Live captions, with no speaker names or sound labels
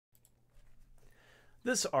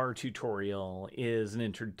This R tutorial is an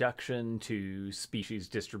introduction to species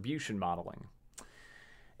distribution modeling.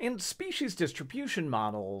 And species distribution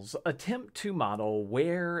models attempt to model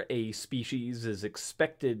where a species is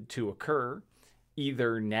expected to occur,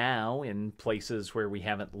 either now in places where we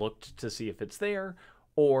haven't looked to see if it's there,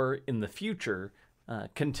 or in the future,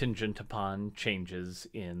 contingent upon changes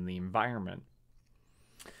in the environment.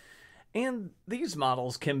 And these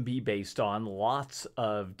models can be based on lots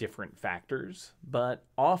of different factors, but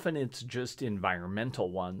often it's just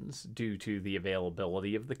environmental ones due to the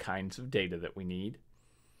availability of the kinds of data that we need.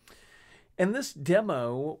 And this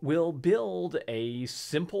demo will build a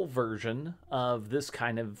simple version of this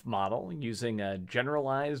kind of model using a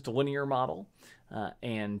generalized linear model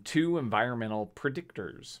and two environmental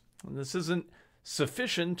predictors. And this isn't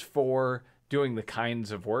sufficient for doing the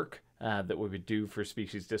kinds of work that we would do for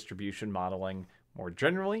species distribution modeling more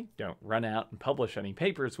generally. Don't run out and publish any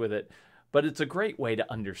papers with it, but it's a great way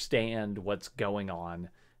to understand what's going on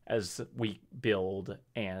as we build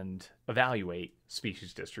and evaluate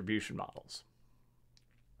species distribution models.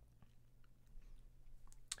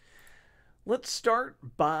 Let's start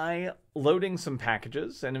by loading some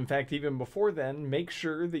packages, and in fact, even before then, make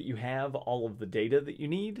sure that you have all of the data that you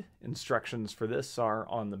need. Instructions for this are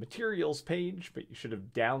on the materials page, but you should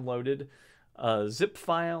have downloaded a zip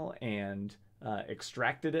file and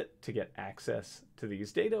extracted it to get access to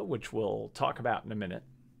these data, which we'll talk about in a minute.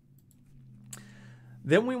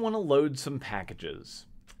 Then we want to load some packages.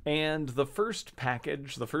 And the first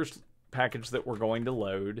package that we're going to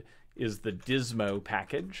load is the Dismo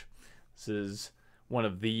package. This is one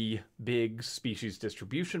of the big species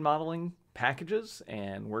distribution modeling packages,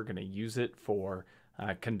 and we're going to use it for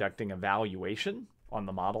conducting evaluation on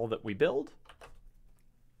the model that we build.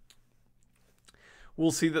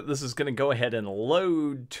 We'll see that this is going to go ahead and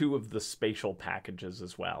load two of the spatial packages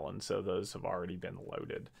as well, and so those have already been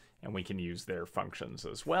loaded, and we can use their functions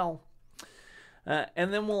as well.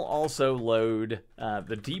 And then we'll also load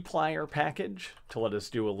the dplyr package to let us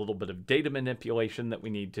do a little bit of data manipulation that we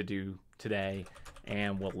need to do today.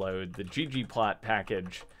 And we'll load the ggplot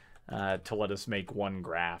package to let us make one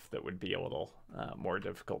graph that would be a little more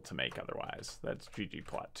difficult to make otherwise. That's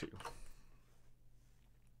ggplot2.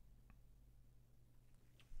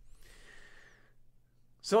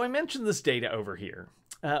 So I mentioned this data over here.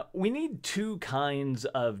 We need two kinds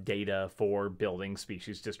of data for building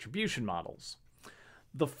species distribution models.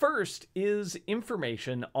 The first is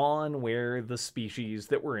information on where the species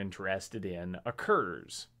that we're interested in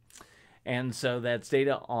occurs. And so that's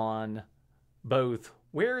data on both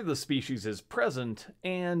where the species is present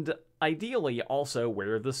and ideally also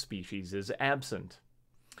where the species is absent.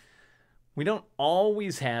 We don't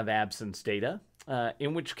always have absence data,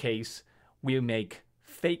 in which case we make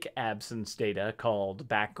fake absence data called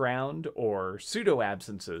background or pseudo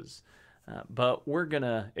absences. But we're going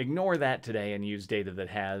to ignore that today and use data that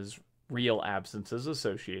has real absences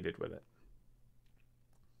associated with it.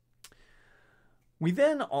 We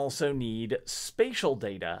then also need spatial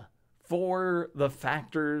data for the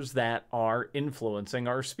factors that are influencing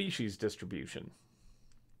our species distribution.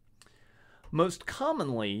 Most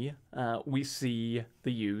commonly, we see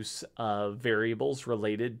the use of variables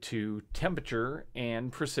related to temperature and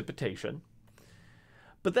precipitation.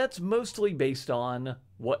 But that's mostly based on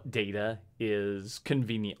what data is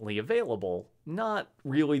conveniently available, not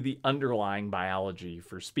really the underlying biology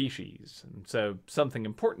for species. And so something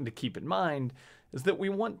important to keep in mind is that we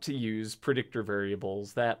want to use predictor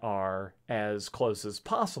variables that are as close as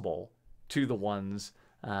possible to the ones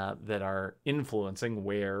that are influencing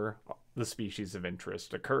where the species of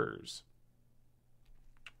interest occurs.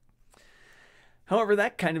 However,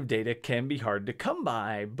 that kind of data can be hard to come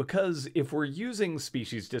by because if we're using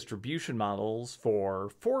species distribution models for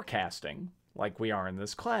forecasting, like we are in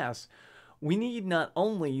this class, we need not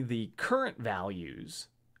only the current values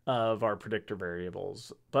of our predictor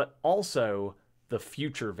variables, but also the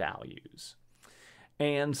future values.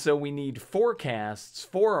 And so we need forecasts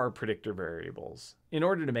for our predictor variables in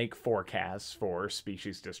order to make forecasts for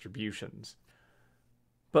species distributions.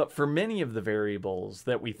 But for many of the variables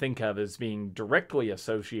that we think of as being directly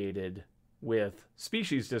associated with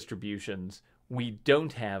species distributions, we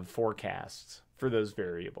don't have forecasts for those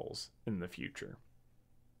variables in the future.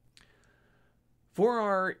 For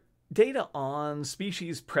our data on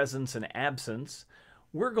species presence and absence,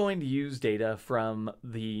 we're going to use data from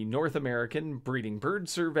the North American Breeding Bird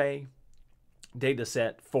Survey data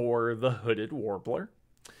set for the hooded warbler.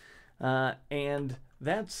 And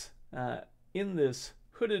that's in this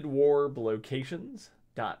hooded warb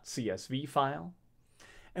locations.csv file.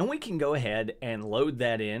 And we can go ahead and load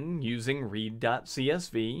that in using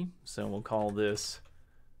read.csv. So we'll call this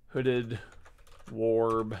hooded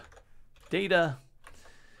warb data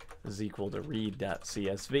is equal to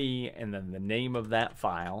read.csv, and then the name of that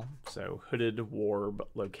file, so hooded warb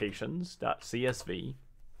locations.csv.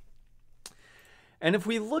 And if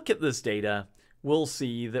we look at this data, we'll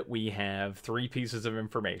see that we have three pieces of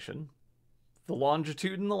information: the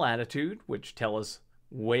longitude and the latitude, which tell us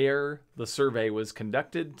where the survey was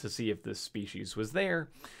conducted to see if this species was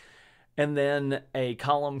there, and then a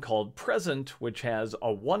column called present, which has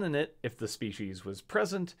a 1 in it if the species was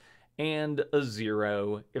present, and a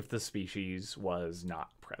 0 if the species was not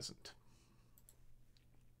present.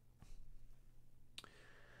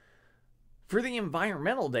 For the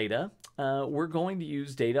environmental data, we're going to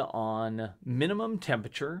use data on minimum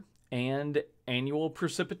temperature and annual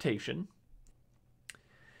precipitation.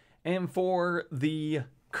 And for the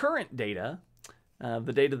current data,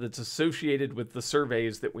 the data that's associated with the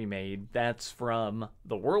surveys that we made, that's from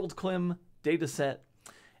the WorldClim dataset.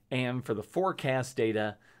 And for the forecast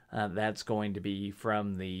data, that's going to be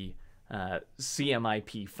from the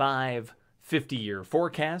CMIP5 50-year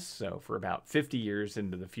forecast, so for about 50 years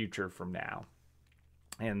into the future from now.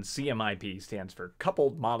 And CMIP stands for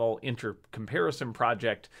Coupled Model Intercomparison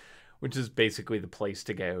Project, which is basically the place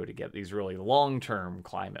to go to get these really long-term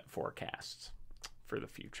climate forecasts for the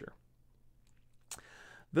future.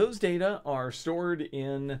 Those data are stored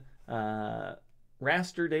in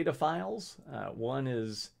raster data files. One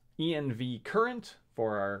is ENV current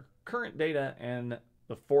for our current data, and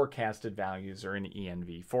the forecasted values are in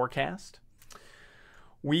ENV forecast.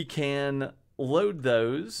 We can load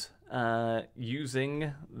those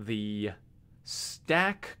using the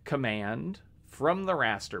stack command from the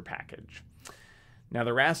raster package. Now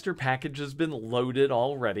the raster package has been loaded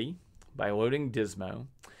already by loading Dismo,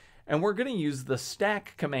 and we're going to use the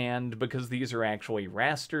stack command because these are actually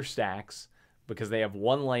raster stacks, because they have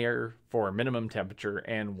one layer for minimum temperature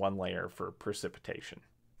and one layer for precipitation.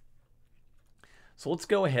 So let's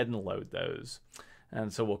go ahead and load those.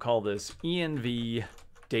 And so we'll call this ENV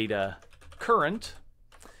data current,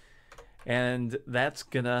 and that's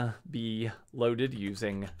gonna be loaded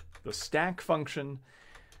using the stack function,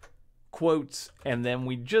 quotes, and then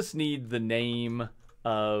we just need the name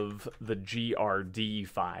of the GRD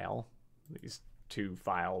file. These two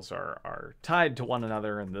files are tied to one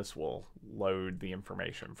another, and this will load the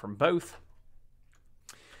information from both.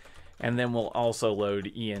 And then we'll also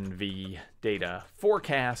load ENV data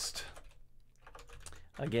forecast,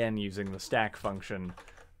 again using the stack function,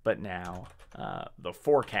 but now the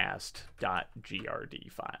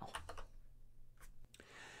forecast.grd file.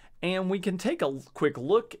 And we can take a quick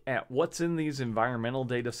look at what's in these environmental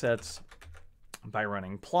data sets by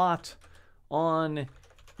running plot on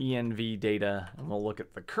ENV data, and we'll look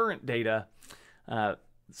at the current data.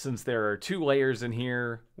 Since there are two layers in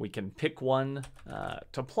here, we can pick one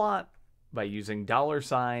to plot by using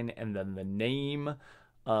 $ and then the name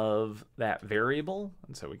of that variable.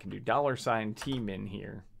 And so we can do $tmin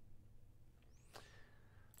here.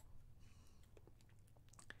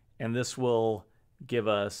 And this will give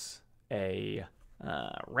us a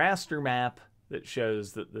raster map that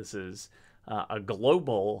shows that this is a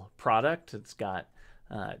global product. It's got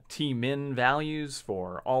tmin values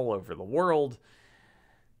for all over the world.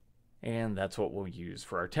 And that's what we'll use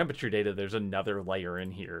for our temperature data. There's another layer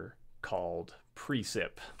in here called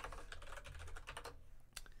precip.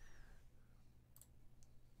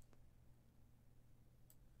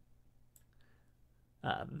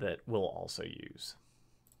 That we'll also use.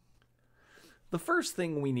 The first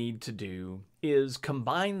thing we need to do is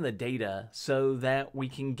combine the data so that we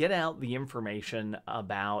can get out the information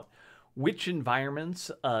about which environments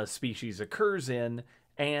a species occurs in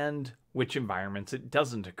and which environments it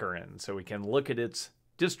doesn't occur in, so we can look at its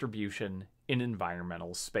distribution in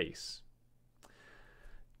environmental space.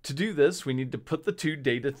 To do this, we need to put the two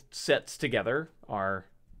data sets together, our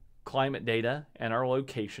climate data and our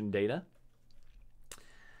location data.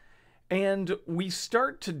 And we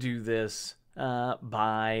start to do this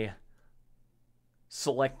by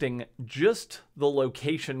selecting just the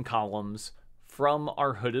location columns from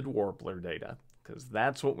our hooded warbler data, because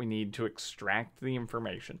that's what we need to extract the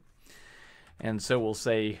information. And so we'll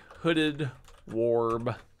say hooded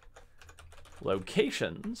warb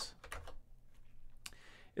locations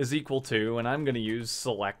is equal to, and I'm going to use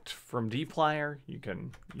select from dplyr. You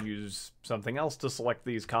can use something else to select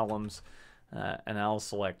these columns, and I'll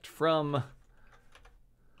select from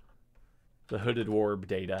the hooded warb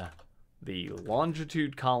data the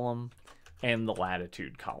longitude column and the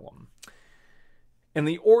latitude column. And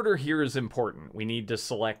the order here is important. We need to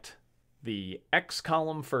select the X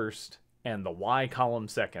column first and the y column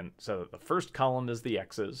second, so that the first column is the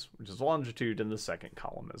x's, which is longitude, and the second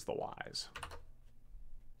column is the y's.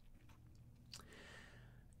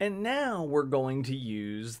 And now we're going to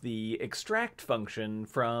use the extract function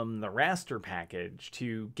from the raster package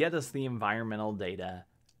to get us the environmental data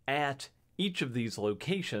at each of these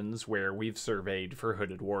locations where we've surveyed for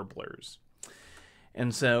hooded warblers.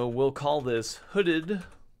 And so we'll call this hooded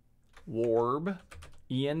warb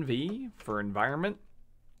env for environment.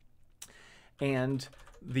 And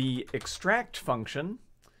the extract function,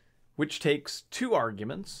 which takes two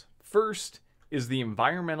arguments. First is the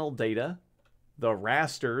environmental data, the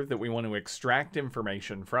raster that we want to extract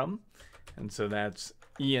information from. And so that's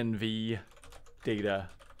env data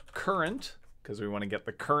current, because we want to get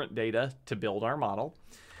the current data to build our model.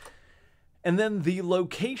 And then the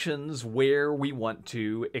locations where we want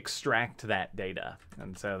to extract that data.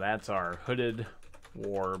 And so that's our hooded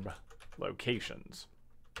warb locations.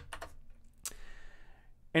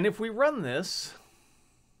 And if we run this,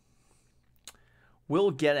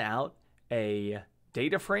 we'll get out a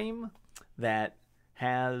data frame that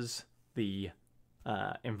has the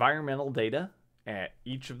environmental data at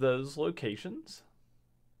each of those locations.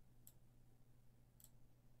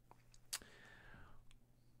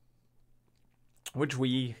 Which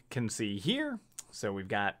we can see here. So we've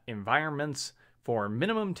got environments for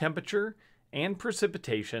minimum temperature and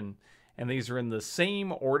precipitation, and these are in the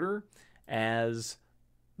same order as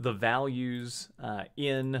the values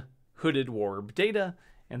in hooded warb data,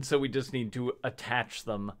 and so we just need to attach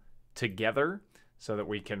them together so that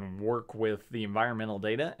we can work with the environmental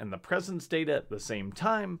data and the presence data at the same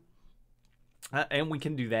time. And we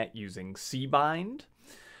can do that using cbind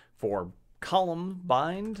for column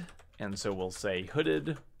bind. And so we'll say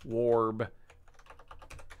hooded warb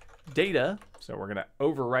data. So we're going to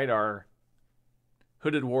overwrite our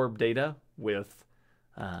hooded warb data with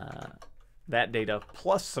that data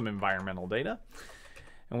plus some environmental data.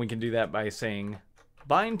 And we can do that by saying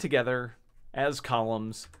bind together as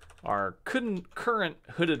columns our current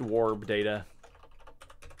hooded warb data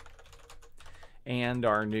and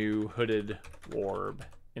our new hooded warb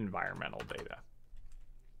environmental data.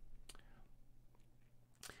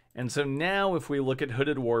 And so now if we look at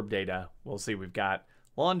hooded warb data, we'll see we've got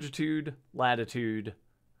longitude, latitude,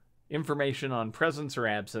 information on presence or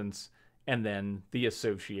absence, and then the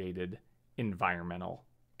associated environmental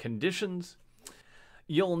conditions.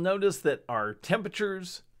 You'll notice that our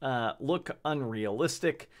temperatures look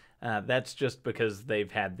unrealistic. That's just because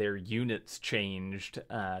they've had their units changed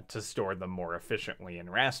to store them more efficiently in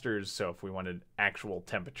rasters. So if we wanted actual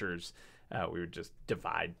temperatures, we would just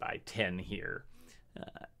divide by 10 here.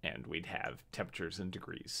 And we'd have temperatures in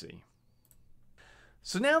degrees C.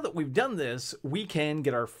 So now that we've done this, we can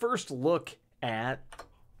get our first look at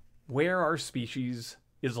where our species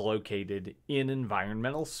is located in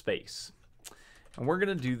environmental space. And we're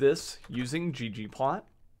going to do this using ggplot.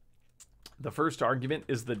 The first argument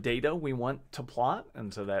is the data we want to plot,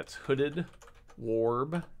 and so that's hooded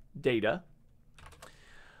warb data.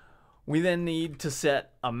 We then need to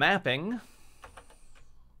set a mapping,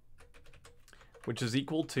 which is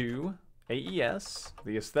equal to AES,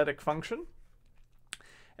 the aesthetic function.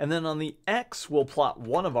 And then on the X, we'll plot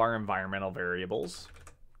one of our environmental variables.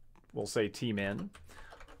 We'll say tmin.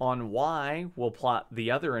 On Y, we'll plot the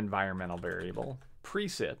other environmental variable,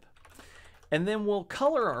 precip. And then we'll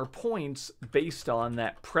color our points based on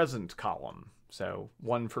that present column. So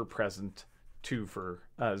 1 for present, 2 for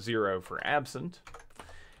 0 for absent.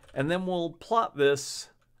 And then we'll plot this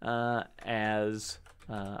as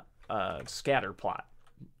a scatter plot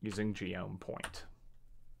using geom_point.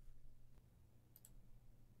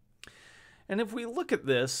 And if we look at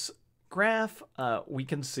this graph, we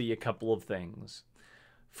can see a couple of things.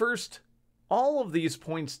 First, all of these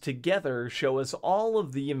points together show us all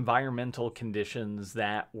of the environmental conditions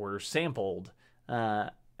that were sampled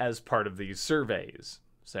as part of these surveys.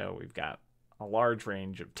 So we've got a large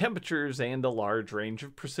range of temperatures and a large range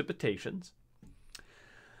of precipitations.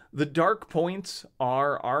 The dark points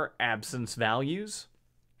are our absence values.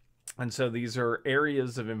 And so these are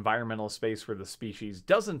areas of environmental space where the species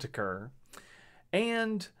doesn't occur.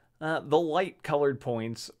 And the light colored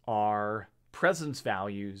points are presence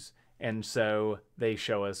values. And so they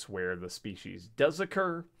show us where the species does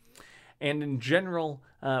occur. And in general,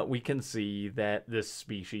 we can see that this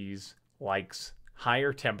species likes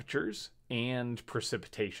higher temperatures and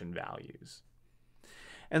precipitation values.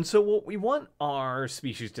 And so what we want our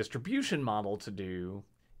species distribution model to do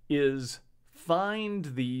is find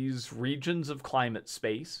these regions of climate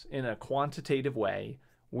space in a quantitative way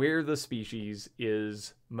where the species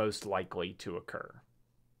is most likely to occur.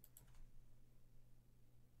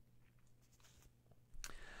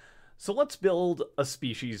 So let's build a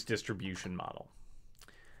species distribution model.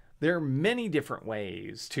 There are many different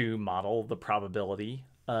ways to model the probability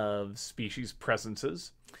of species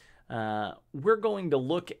presences. We're going to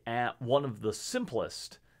look at one of the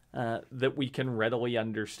simplest that we can readily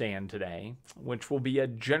understand today, which will be a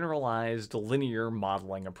generalized linear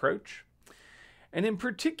modeling approach. And in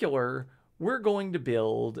particular, we're going to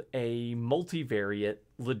build a multivariate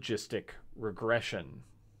logistic regression.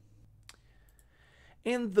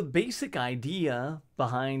 And the basic idea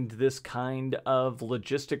behind this kind of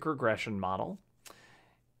logistic regression model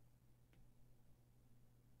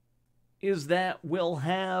is that we'll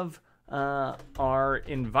have our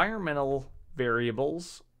environmental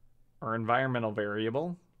variables, or environmental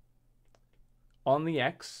variable on the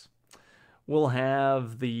x. We'll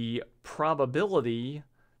have the probability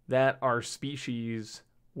that our species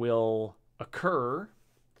will occur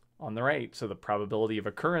on the right. So the probability of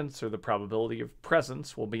occurrence or the probability of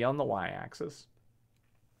presence will be on the y-axis.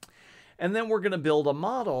 And then we're going to build a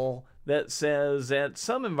model that says at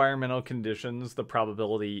some environmental conditions, the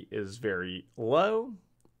probability is very low.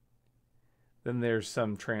 Then there's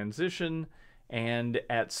some transition. And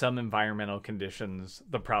at some environmental conditions,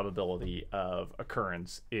 the probability of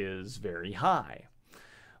occurrence is very high.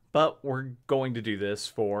 But we're going to do this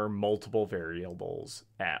for multiple variables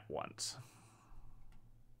at once.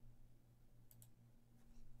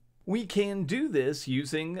 We can do this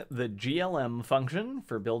using the GLM function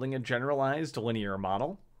for building a generalized linear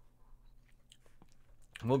model.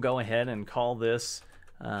 We'll go ahead and call this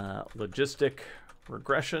logistic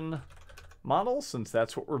regression model, since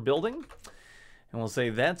that's what we're building. And we'll say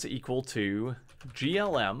that's equal to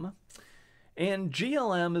GLM. And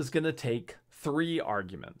GLM is going to take 3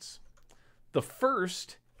 arguments. The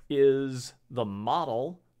first is the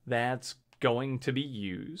model that's going to be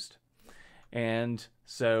used. And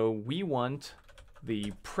so we want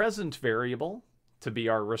the present variable to be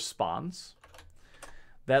our response.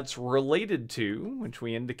 That's related to, which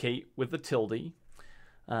we indicate with a tilde,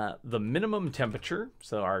 the minimum temperature,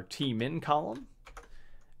 so our T-min column,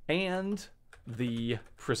 and the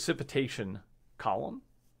precipitation column.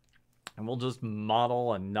 And we'll just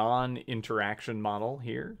model a non-interaction model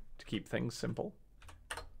here to keep things simple.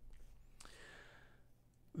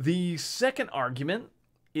 The second argument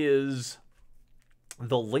is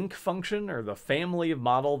the link function, or the family of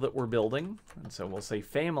model that we're building. And so we'll say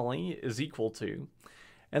family is equal to,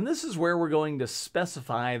 and this is where we're going to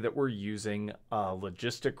specify that we're using a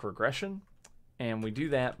logistic regression. And we do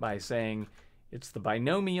that by saying it's the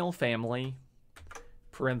binomial family,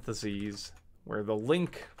 parentheses, where the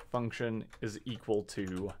link function is equal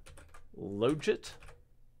to logit.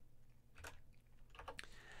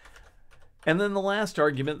 And then the last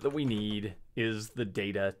argument that we need is the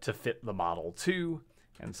data to fit the model to.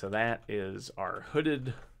 And so that is our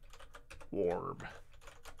hooded orb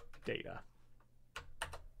data.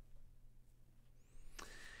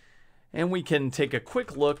 And we can take a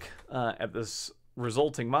quick look at this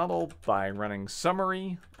resulting model by running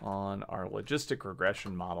summary on our logistic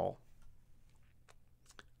regression model.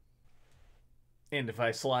 And if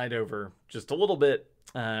I slide over just a little bit,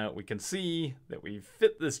 we can see that we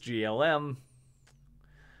fit this GLM.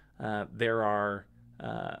 There are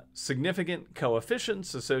significant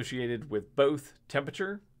coefficients associated with both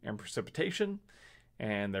temperature and precipitation,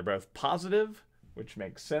 and they're both positive, which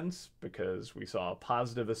makes sense because we saw a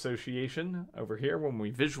positive association over here when we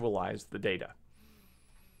visualized the data.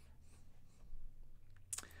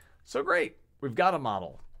 So great, we've got a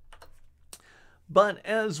model. But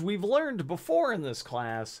as we've learned before in this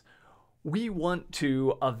class, we want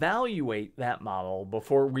to evaluate that model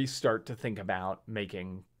before we start to think about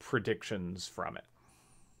making predictions from it.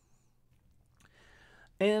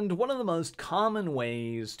 And one of the most common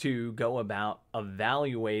ways to go about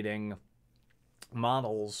evaluating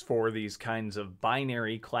models for these kinds of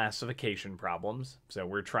binary classification problems, so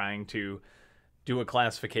we're trying to do a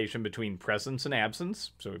classification between presence and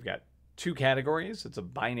absence, so we've got 2 categories, it's a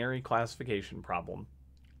binary classification problem,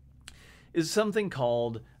 is something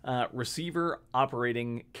called receiver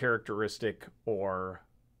operating characteristic, or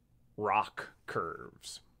ROC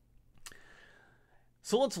curves.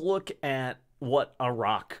 So let's look at what a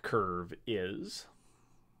ROC curve is.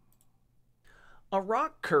 A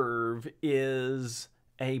ROC curve is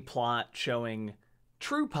a plot showing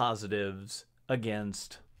true positives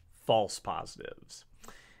against false positives.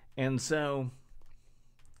 And so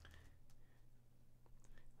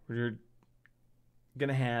we're going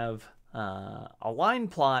to have a line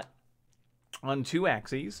plot on 2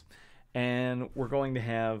 axes, and we're going to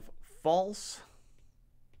have false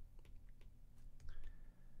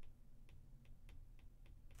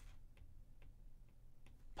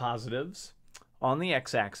positives on the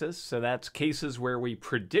x-axis. So that's cases where we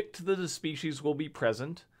predict that a species will be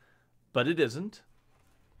present, but it isn't.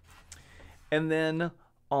 And then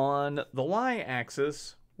on the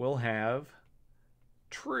y-axis, we'll have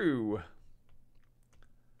true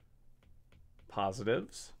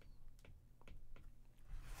positives.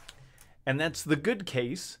 And that's the good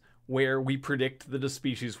case where we predict that a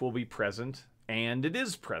species will be present and it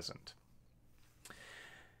is present.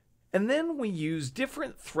 And then we use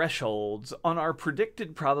different thresholds on our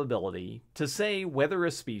predicted probability to say whether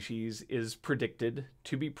a species is predicted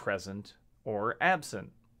to be present or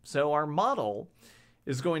absent. So our model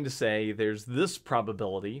is going to say there's this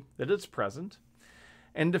probability that it's present.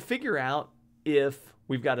 And to figure out if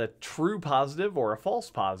we've got a true positive or a false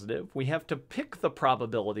positive, we have to pick the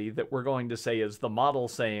probability that we're going to say is the model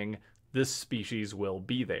saying this species will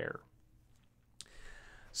be there.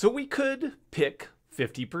 So we could pick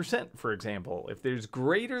 50%, for example. If there's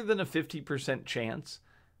greater than a 50% chance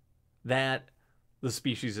that the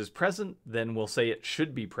species is present, then we'll say it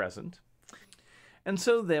should be present. And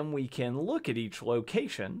so then we can look at each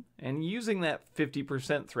location and using that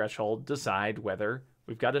 50% threshold decide whether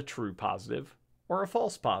we've got a true positive or a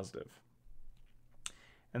false positive.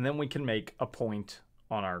 And then we can make a point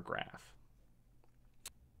on our graph.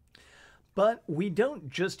 But we don't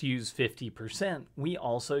just use 50%, we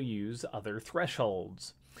also use other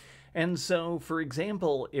thresholds. And so, for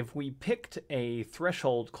example, if we picked a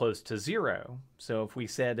threshold close to 0, so if we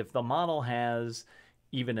said if the model has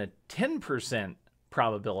even a 10%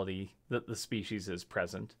 probability that the species is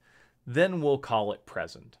present, then we'll call it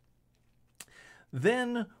present.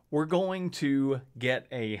 Then we're going to get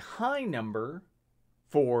a high number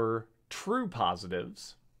for true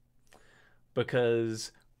positives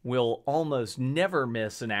because we'll almost never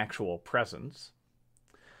miss an actual presence.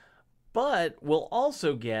 But we'll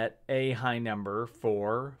also get a high number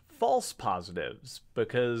for false positives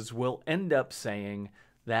because we'll end up saying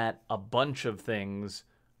that a bunch of things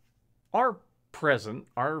are present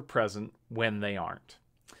when they aren't.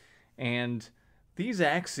 And these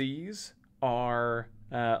axes are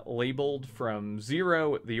labeled from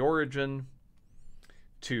 0 at the origin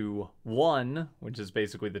to 1, which is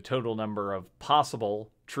basically the total number of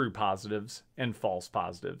possible true positives and false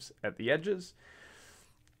positives at the edges.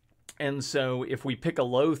 And so if we pick a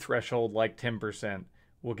low threshold like 10%,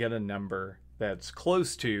 we'll get a number that's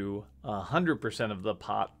close to 100% of the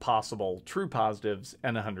possible true positives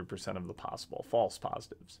and 100% of the possible false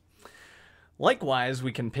positives. Likewise,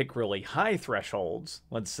 we can pick really high thresholds.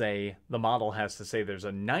 Let's say the model has to say there's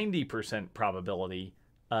a 90% probability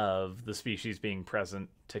of the species being present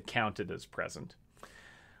to count it as present.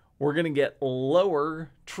 We're going to get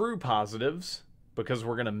lower true positives because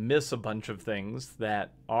we're going to miss a bunch of things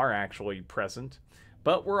that are actually present,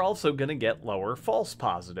 but we're also going to get lower false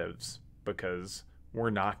positives because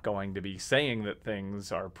we're not going to be saying that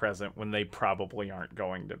things are present when they probably aren't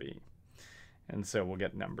going to be. And so we'll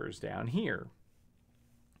get numbers down here.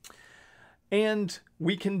 And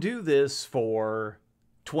we can do this for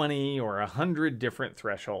 20 or 100 different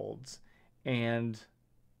thresholds and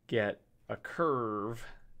get a curve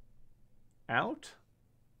out.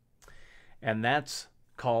 And that's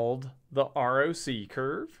called the ROC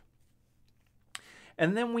curve.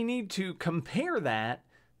 And then we need to compare that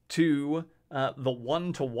to the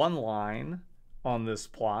one-to-one line on this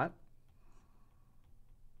plot.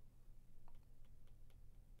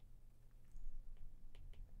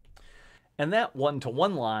 And that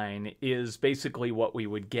one-to-one line is basically what we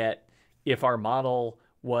would get if our model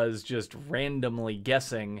was just randomly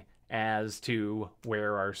guessing as to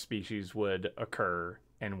where our species would occur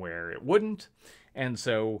and where it wouldn't. And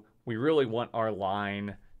so we really want our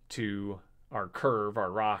line to, our curve,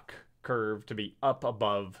 our rock curve, to be up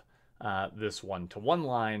above this one-to-one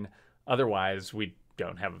line. Otherwise, we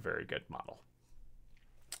don't have a very good model.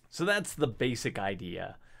 So that's the basic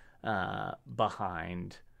idea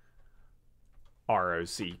behind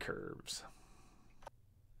ROC curves.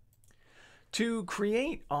 To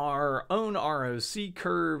create our own ROC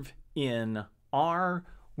curve in R,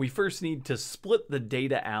 we first need to split the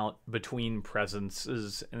data out between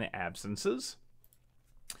presences and absences.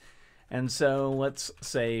 And so let's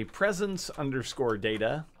say presence underscore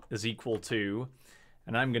data is equal to,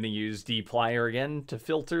 and I'm going to use dplyr again to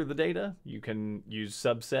filter the data. You can use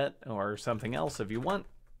subset or something else if you want.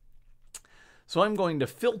 So I'm going to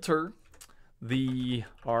filter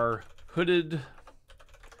our hooded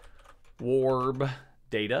warb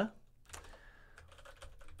data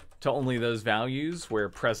to only those values where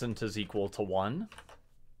present is equal to 1.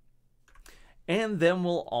 And then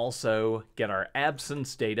we'll also get our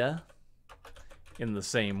absence data in the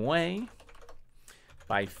same way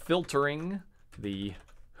by filtering the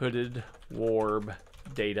hooded warb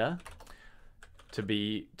data to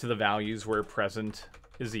the values where present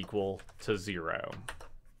is equal to 0.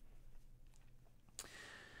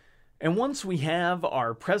 And once we have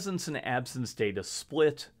our presence and absence data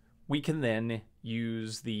split, we can then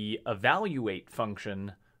use the evaluate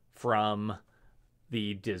function from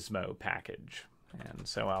the Dismo package. And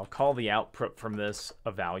so I'll call the output from this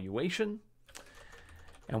evaluation.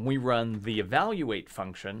 And we run the evaluate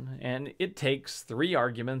function, and it takes 3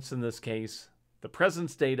 arguments in this case: the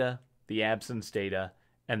presence data, the absence data,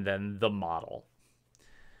 and then the model.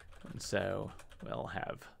 And so we'll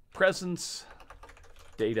have presence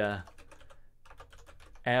data,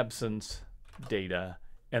 absence data,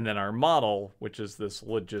 and then our model, which is this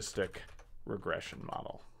logistic regression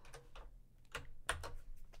model.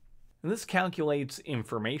 And this calculates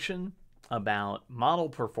information about model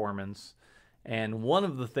performance, and one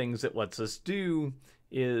of the things it lets us do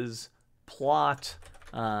is plot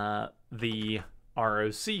the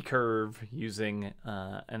ROC curve using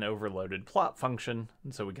an overloaded plot function.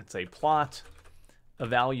 And so we can say plot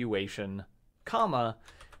evaluation, comma,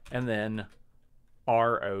 and then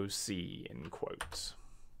ROC in quotes.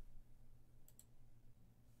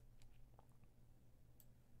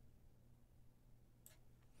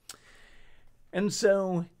 And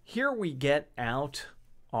so here we get out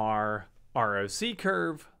our ROC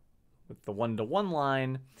curve with the one-to-one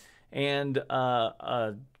line and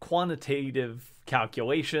a quantitative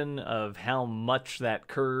calculation of how much that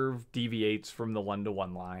curve deviates from the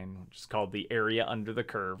one-to-one line, which is called the area under the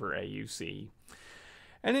curve, or AUC.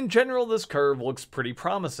 And in general, this curve looks pretty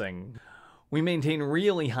promising. We maintain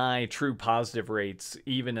really high true positive rates,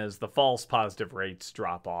 even as the false positive rates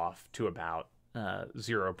drop off to about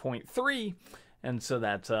 0.3, and so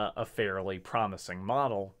that's a fairly promising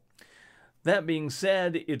model. That being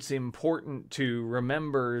said, it's important to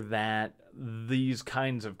remember that these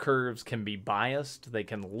kinds of curves can be biased. They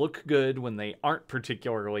can look good when they aren't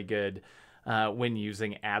particularly good when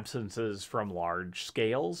using absences from large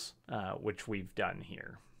scales, which we've done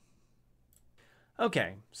here.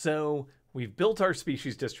 Okay, so we've built our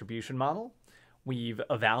species distribution model. We've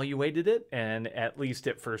evaluated it, and at least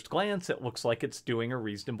at first glance, it looks like it's doing a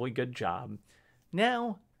reasonably good job.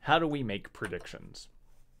 Now, how do we make predictions?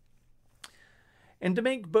 And to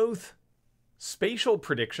make both spatial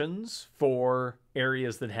predictions for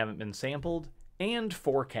areas that haven't been sampled and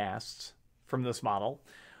forecasts from this model,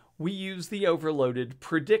 we use the overloaded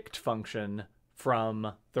predict function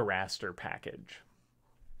from the raster package.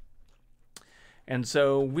 And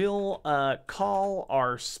so we'll call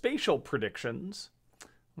our spatial predictions.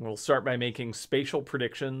 We'll start by making spatial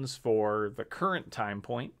predictions for the current time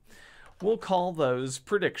point. We'll call those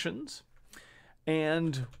predictions,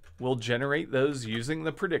 and we'll generate those using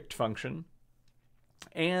the predict function.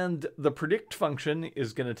 And the predict function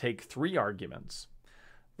is going to take 3 arguments.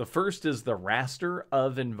 The first is the raster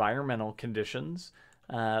of environmental conditions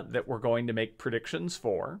that we're going to make predictions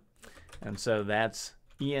for. And so that's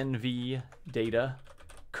env data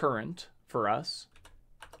current for us.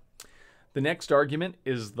 The next argument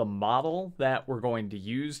is the model that we're going to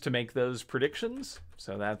use to make those predictions.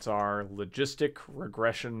 So that's our logistic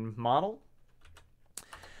regression model.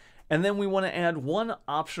 And then we want to add one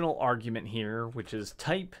optional argument here, which is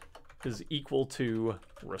type is equal to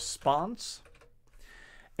response.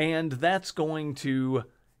 And that's going to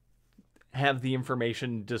have the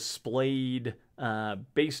information displayed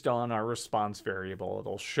based on our response variable.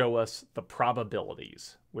 It'll show us the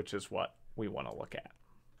probabilities, which is what we want to look at.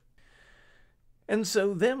 And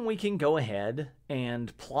so then we can go ahead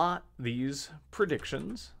and plot these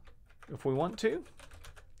predictions if we want to.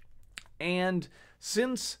 And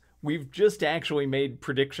since we've just actually made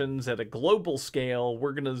predictions at a global scale,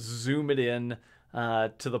 we're going to zoom it in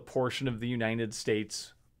to the portion of the United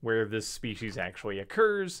States where this species actually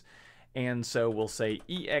occurs. And so we'll say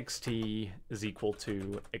ext is equal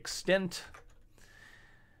to extent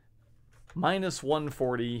minus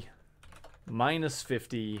 140, minus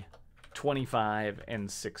 50, 25,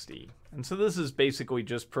 and 60. And so this is basically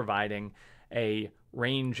just providing a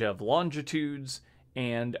range of longitudes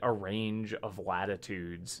and a range of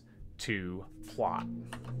latitudes to plot.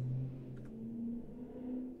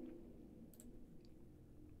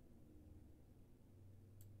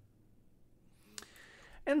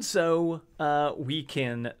 And so we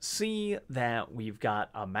can see that we've got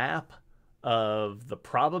a map of the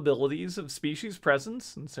probabilities of species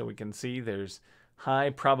presence. And so we can see there's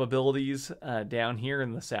high probabilities down here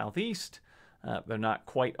in the southeast. They're not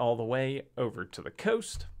quite all the way over to the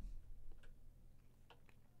coast.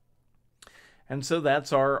 And so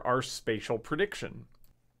that's our spatial prediction.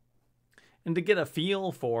 And to get a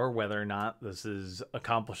feel for whether or not this is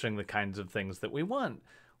accomplishing the kinds of things that we want,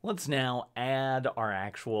 let's now add our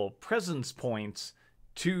actual presence points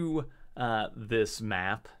to this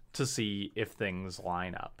map to see if things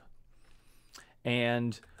line up.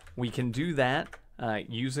 And we can do that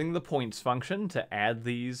using the points function to add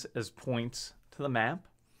these as points to the map.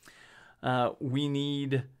 We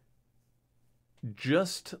need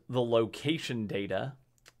just the location data,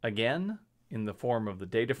 again, in the form of the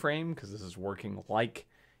data frame, because this is working like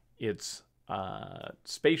its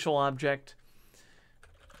spatial object.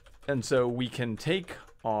 And so we can take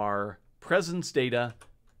our presence data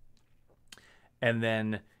and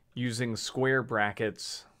then using square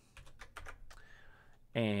brackets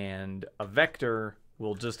and a vector,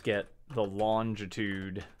 we'll just get the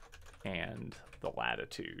longitude and the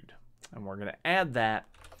latitude. And we're going to add that.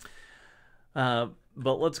 But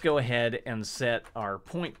let's go ahead and set our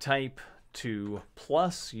point type to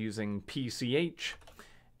plus using PCH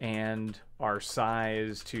and our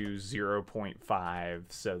size to 0.5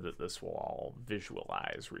 so that this will all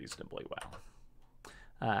visualize reasonably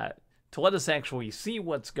well. To let us actually see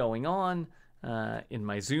what's going on, in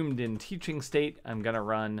my zoomed in teaching state, I'm going to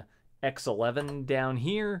run X11 down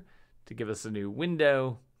here to give us a new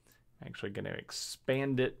window. I'm actually going to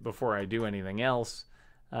expand it before I do anything else.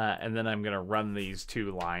 And then I'm going to run these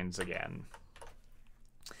two lines again.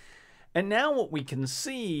 And now what we can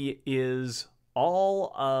see is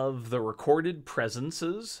all of the recorded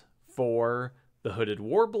presences for the hooded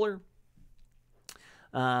warbler.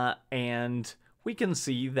 And we can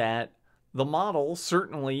see that the model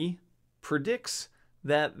certainly predicts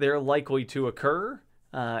that they're likely to occur.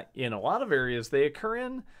 In a lot of areas they occur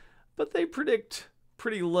in, but they predict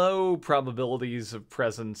pretty low probabilities of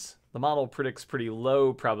presence. The model predicts pretty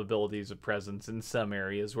low probabilities of presence in some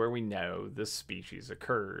areas where we know this species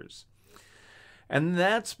occurs. And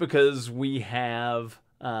that's because we have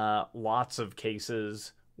lots of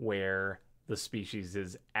cases where the species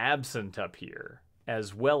is absent up here,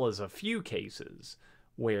 as well as a few cases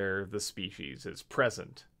where the species is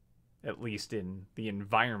present, at least in the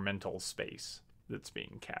environmental space that's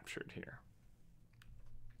being captured here.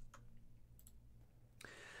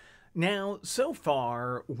 Now, so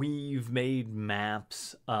far, we've made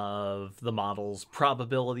maps of the model's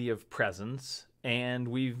probability of presence, and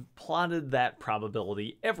we've plotted that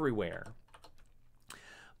probability everywhere.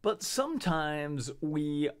 But sometimes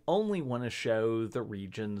we only want to show the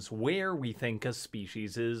regions where we think a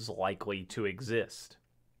species is likely to exist.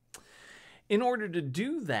 In order to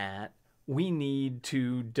do that, we need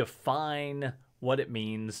to define what it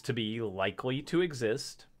means to be likely to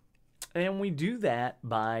exist. And we do that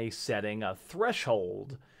by setting a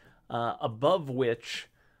threshold above which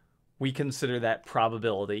we consider that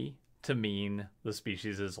probability to mean the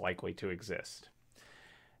species is likely to exist.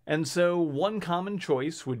 And so one common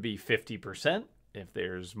choice would be 50%. If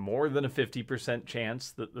there's more than a 50%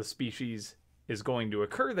 chance that the species is going to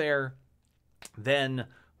occur there, then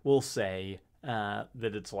we'll say that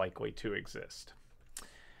it's likely to exist.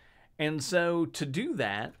 And so to do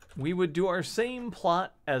that, we would do our same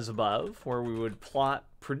plot as above, where we would plot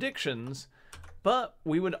predictions, but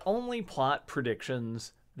we would only plot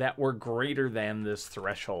predictions that were greater than this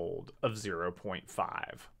threshold of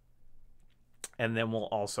 0.5. And then we'll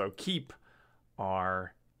also keep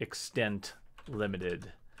our extent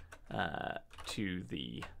limited to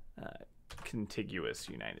the contiguous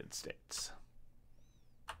United States.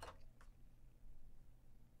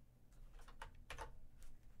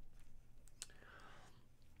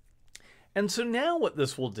 And so now what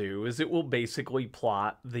this will do is it will basically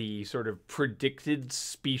plot the sort of predicted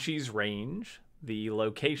species range, the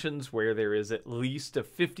locations where there is at least a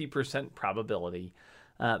 50% probability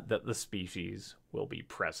that the species will be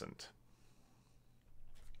present.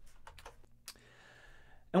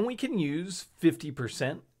 And we can use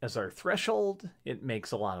 50% as our threshold. It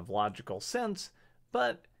makes a lot of logical sense,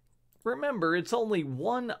 but remember, it's only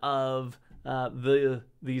one of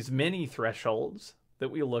these many thresholds that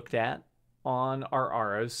we looked at on our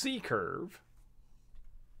ROC curve.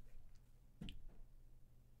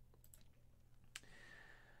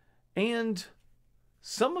 And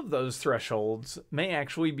some of those thresholds may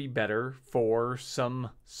actually be better for some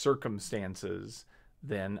circumstances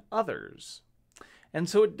than others. And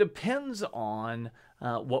so it depends on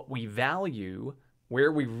what we value,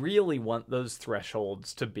 where we really want those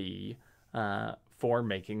thresholds to be for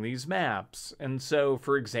making these maps. And so,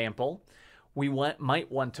 for example, we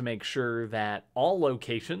might want to make sure that all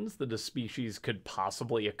locations that a species could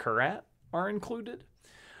possibly occur at are included.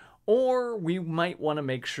 Or we might want to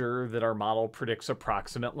make sure that our model predicts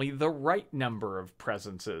approximately the right number of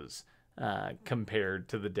presences compared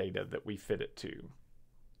to the data that we fit it to.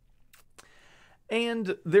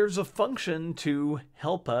 And there's a function to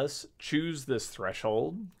help us choose this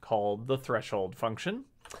threshold called the threshold function.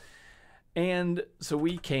 And so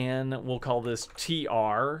we'll call this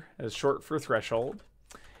TR as short for threshold.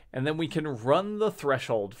 And then we can run the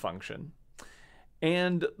threshold function.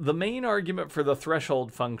 And the main argument for the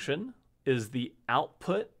threshold function is the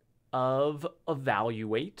output of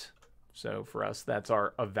evaluate. So for us, that's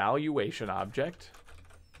our evaluation object.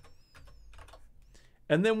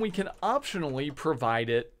 And then we can optionally provide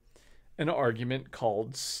it an argument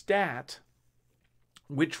called stat,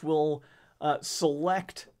 which will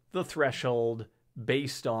select the threshold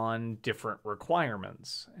based on different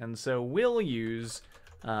requirements. And so we'll use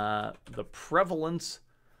the prevalence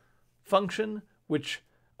function, which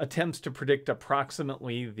attempts to predict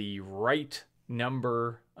approximately the right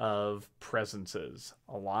number of presences,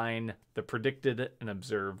 align the predicted and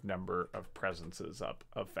observed number of presences up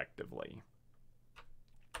effectively.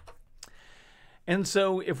 And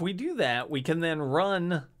so if we do that, we can then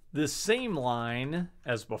run this same line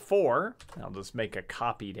as before. I'll just make a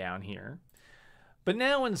copy down here. But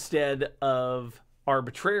now instead of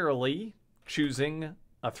arbitrarily choosing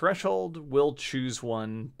a threshold, we'll choose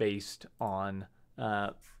one based on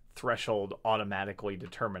threshold automatically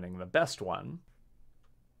determining the best one.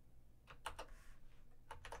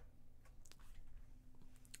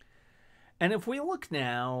 And if we look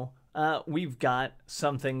now, we've got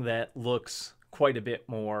something that looks quite a bit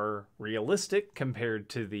more realistic compared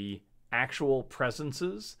to the actual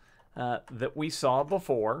presences that we saw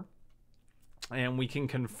before. And we can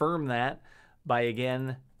confirm that by,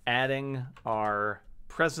 again, adding our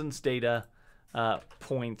presence data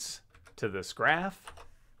points to this graph.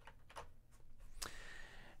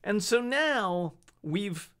 And so now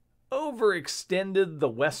we've overextended the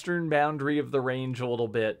western boundary of the range a little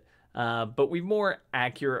bit, but we've more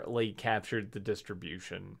accurately captured the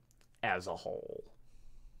distribution as a whole.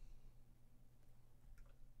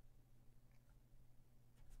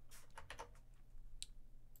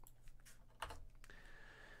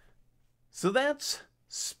 So that's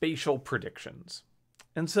spatial predictions.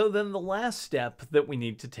 And so then the last step that we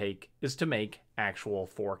need to take is to make actual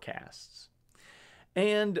forecasts.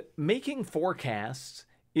 And making forecasts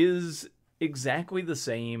is exactly the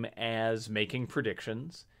same as making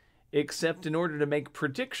predictions, except in order to make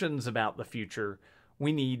predictions about the future,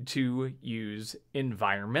 we need to use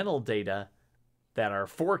environmental data that are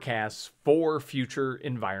forecasts for future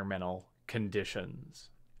environmental conditions.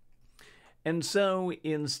 And so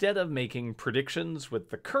instead of making predictions with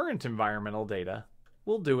the current environmental data,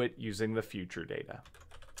 we'll do it using the future data.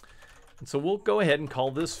 And so we'll go ahead and call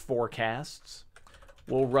this forecasts.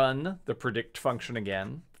 We'll run the predict function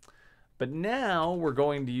again. But now we're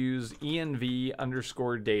going to use env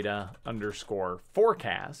underscore data underscore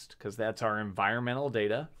forecast, because that's our environmental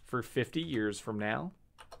data for 50 years from now.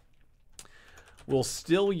 We'll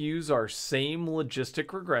still use our same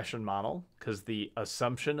logistic regression model, because the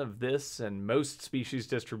assumption of this and most species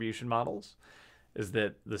distribution models is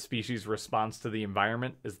that the species response to the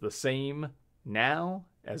environment is the same now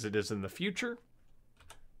as it is in the future.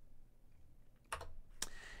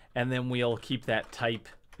 And then we'll keep that type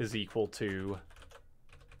is equal to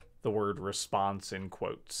the word response in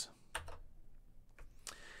quotes.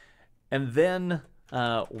 And then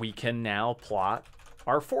we can now plot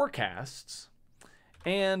our forecasts,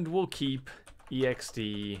 and we'll keep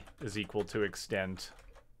ext is equal to extent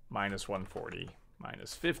minus 140,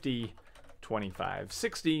 minus 50, 25,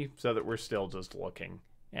 60, so that we're still just looking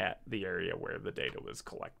at the area where the data was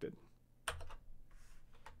collected.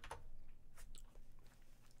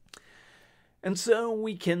 And so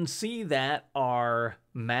we can see that our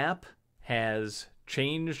map has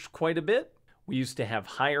changed quite a bit. We used to have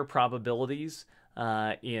higher probabilities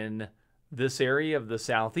in this area of the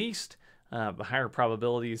southeast. The higher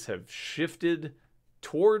probabilities have shifted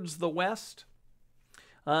towards the west,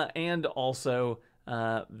 and also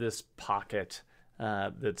this pocket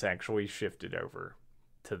that's actually shifted over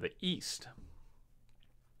to the east.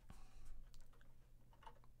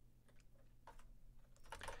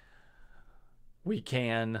 We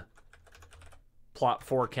can plot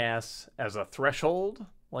forecasts as a threshold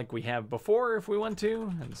like we have before if we want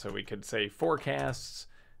to. And so we could say forecasts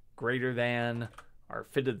greater than our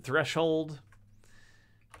fitted threshold,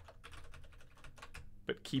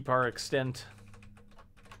 but keep our extent.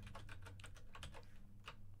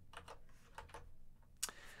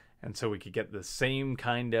 And so we could get the same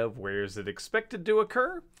kind of where is it expected to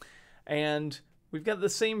occur. And we've got the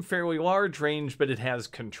same fairly large range, but it has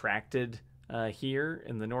contracted here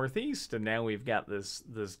in the northeast, and now we've got this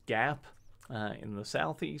gap in the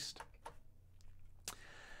southeast.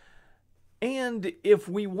 And if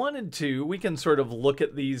we wanted to, we can sort of look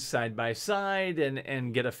at these side by side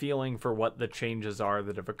and get a feeling for what the changes are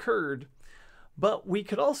that have occurred. But we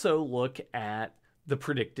could also look at the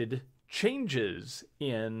predicted changes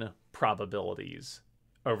in probabilities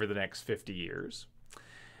over the next 50 years.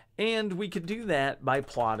 And we could do that by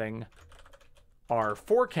plotting our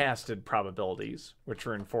forecasted probabilities, which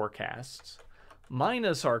are in forecasts,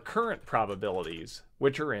 minus our current probabilities,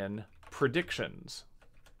 which are in predictions.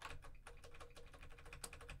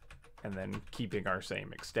 And then keeping our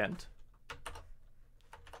same extent.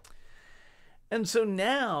 And so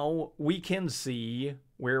now we can see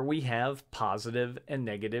where we have positive and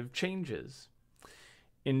negative changes.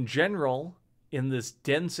 In general, in this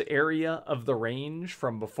dense area of the range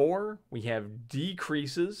from before, we have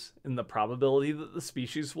decreases in the probability that the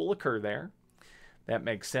species will occur there. That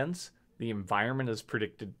makes sense. The environment is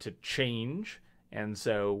predicted to change, and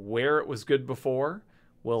so where it was good before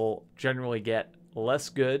will generally get less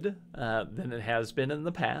good than it has been in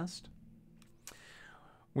the past.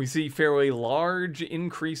 We see fairly large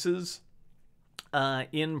increases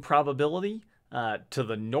in probability to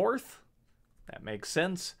the north. That makes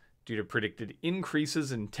sense. Due to predicted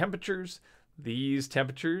increases in temperatures, these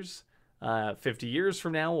temperatures 50 years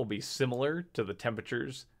from now will be similar to the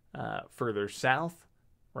temperatures further south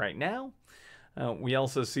right now. We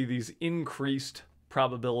also see these increased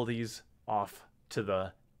probabilities off to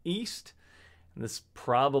the east. And this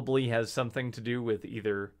probably has something to do with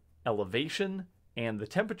either elevation and the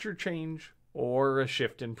temperature change or a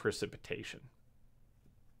shift in precipitation.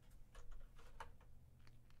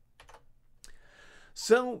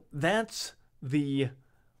 So that's the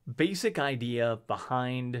basic idea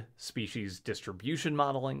behind species distribution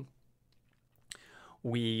modeling.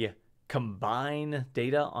 We combine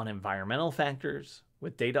data on environmental factors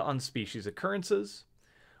with data on species occurrences.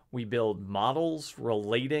 We build models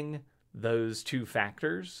relating those two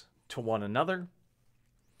factors to one another.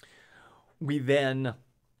 We then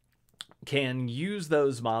can use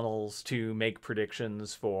those models to make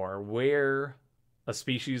predictions for where a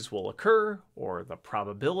species will occur or the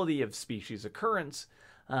probability of species occurrence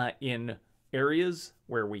in areas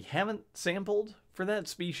where we haven't sampled for that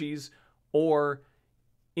species or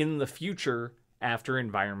in the future after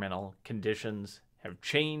environmental conditions have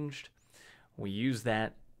changed. We use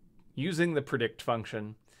that using the predict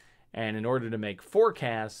function, and in order to make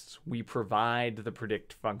forecasts, we provide the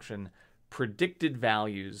predict function predicted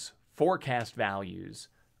values, forecast values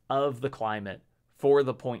of the climate for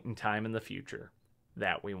the point in time in the future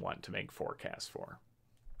that we want to make forecasts for.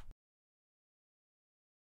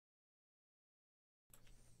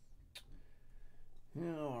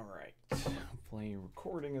 All right, hopefully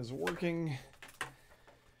recording is working.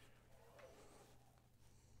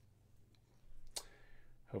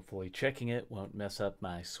 Hopefully checking it won't mess up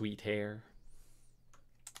my sweet hair.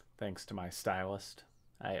 Thanks to my stylist.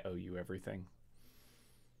 I owe you everything.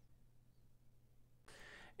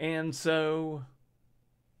 And so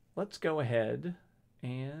let's go ahead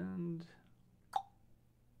and...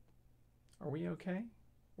 Are we okay?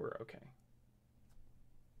 We're okay.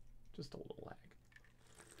 Just a little lag.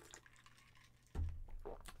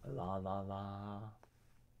 La la la.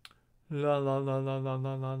 La la la la la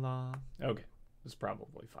la la la. Okay, it's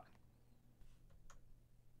probably fine.